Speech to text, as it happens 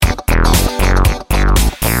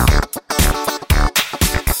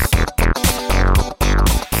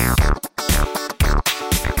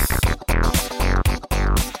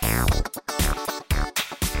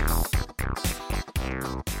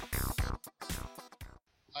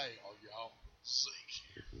Zeke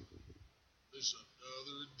here. This is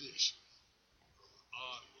another edition of the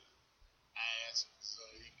Audio Ask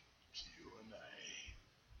Zeke Q&A.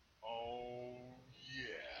 Oh,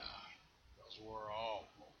 yeah, because we're all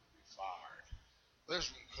going to be fired. This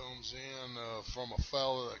one comes in from a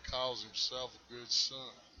fella that calls himself a good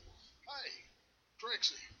son. Hey,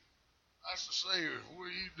 Trixie, nice to see you. What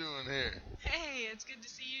are you doing here? Hey, it's good to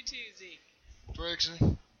see you too, Zeke.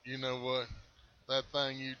 Trixie, you know what? That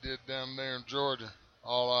thing you did down there in Georgia,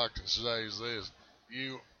 all I can say is this.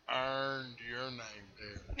 You earned your name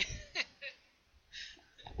there.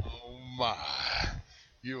 Oh, my.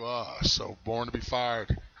 You are so born to be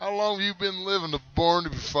fired. How long have you been living the born to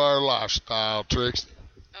be fired lifestyle, Trixie?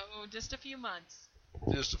 Oh, just a few months.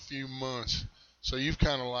 Just a few months. So you've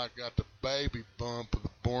kind of like got the baby bump of the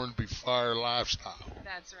born to be fired lifestyle.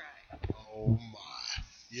 That's right. Oh, my.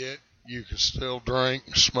 Yet you can still drink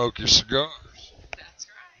and smoke your cigars. That's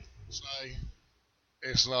right. Say,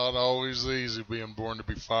 it's not always easy being born to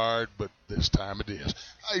be fired, but this time it is.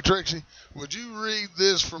 Hey, Trixie, would you read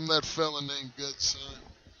this from that fella named Good Son?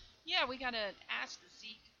 Yeah, we got an Ask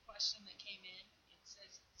Zeke question that came in. It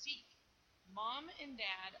says, Zeke, Mom and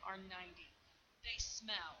Dad are 90. They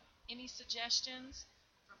smell. Any suggestions?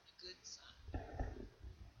 From the Good Son.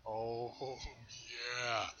 Oh,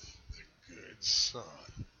 yeah, the Good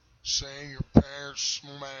Son. Saying your parents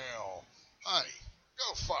smell. Hey,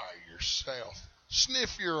 go fire yourself.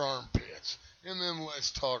 Sniff your armpits. And then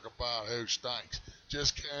let's talk about who stinks.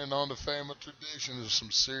 Just carrying on the family tradition is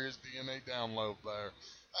some serious DNA download there.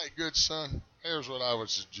 Hey, Good Son, here's what I would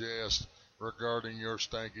suggest regarding your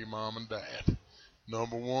stanky mom and dad.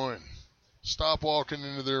 Number one, stop walking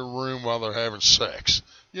into their room while they're having sex.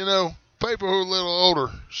 You know, people who are a little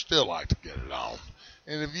older still like to get it on.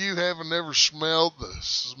 And if you haven't ever smelled the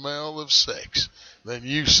smell of sex, then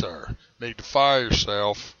you, sir, need to fire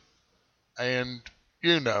yourself and,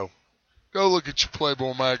 go look at your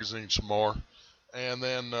Playboy magazine some more and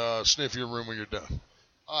then sniff your room when you're done.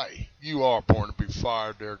 Hey, you are born to be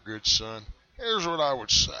fired there, Good Son. Here's what I would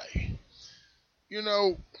say.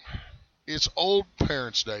 It's Old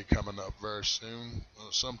Parents' Day coming up very soon,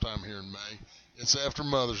 sometime here in May. It's after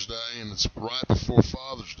Mother's Day, and it's right before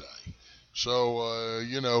Father's Day. So,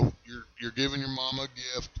 you're giving your mama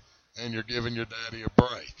a gift, and you're giving your daddy a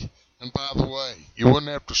break. And by the way, you wouldn't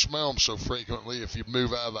have to smell them so frequently if you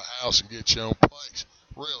move out of the house and get your own place.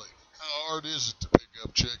 Really, how hard is it to pick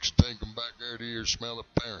up chicks and take them back there to your smelly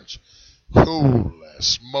parents? Holy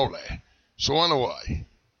smoly. So anyway,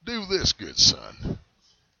 do this, Good Son.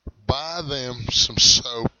 Buy them some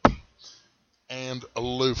soap and a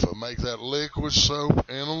loofah. Make that liquid soap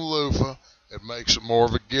and a loofah. It makes it more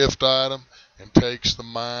of a gift item and takes the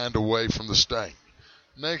mind away from the stank.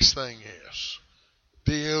 Next thing is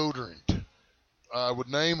deodorant. I would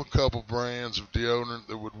name a couple brands of deodorant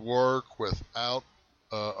that would work without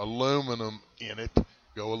aluminum in it.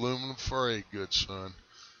 Go aluminum free, Good Son.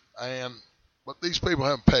 But these people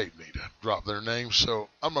haven't paid me to drop their names, so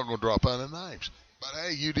I'm not going to drop any names. But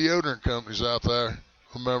hey, you deodorant companies out there,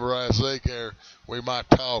 remember I say here, we might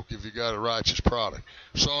talk if you got a righteous product.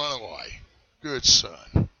 So anyway, Good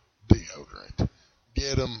Son, deodorant.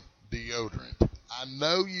 Get them deodorant. I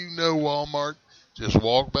know you know Walmart. Just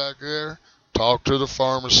walk back there, talk to the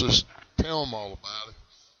pharmacist, tell them all about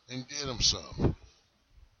it, and get them some.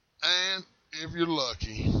 And if you're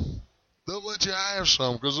lucky, they'll let you have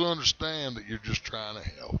some because they'll understand that you're just trying to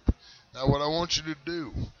help. Now, what I want you to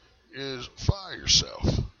do is fire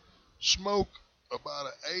yourself. Smoke about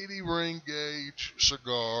an 80 ring gauge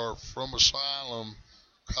cigar from Asylum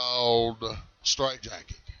called Straight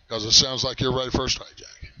Jacket, because it sounds like you're ready for a straight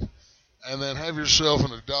jacket. And then have yourself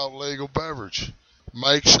an adult legal beverage.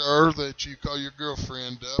 Make sure that you call your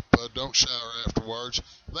girlfriend up. Don't shower afterwards.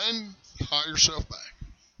 Then hire yourself back.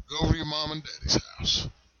 Go over to your mom and daddy's house.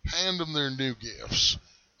 Hand them their new gifts.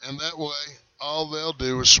 And that way, all they'll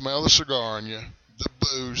do is smell the cigar on you, the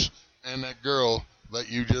booze, and that girl that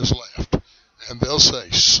you just left. And they'll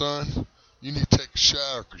say, son, you need to take a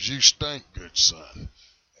shower because you stink, Good Son.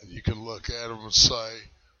 And you can look at them and say,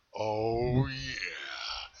 oh,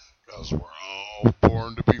 yeah, because we're all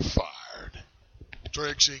born to be fired.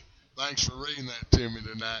 Trixie, thanks for reading that to me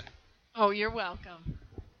tonight. Oh, you're welcome.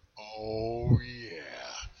 Oh,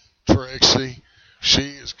 yeah. Trixie,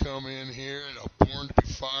 she has come in here in a born to be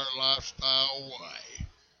fired lifestyle way.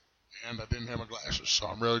 And I didn't have my glasses, so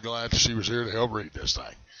I'm really glad that she was here to help read this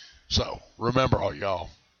thing. So, remember all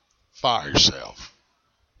y'all, fire yourself,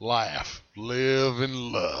 laugh, live,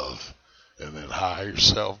 and love, and then hire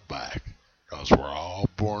yourself back, because we're all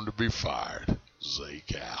born to be fired.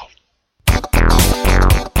 Zeke out.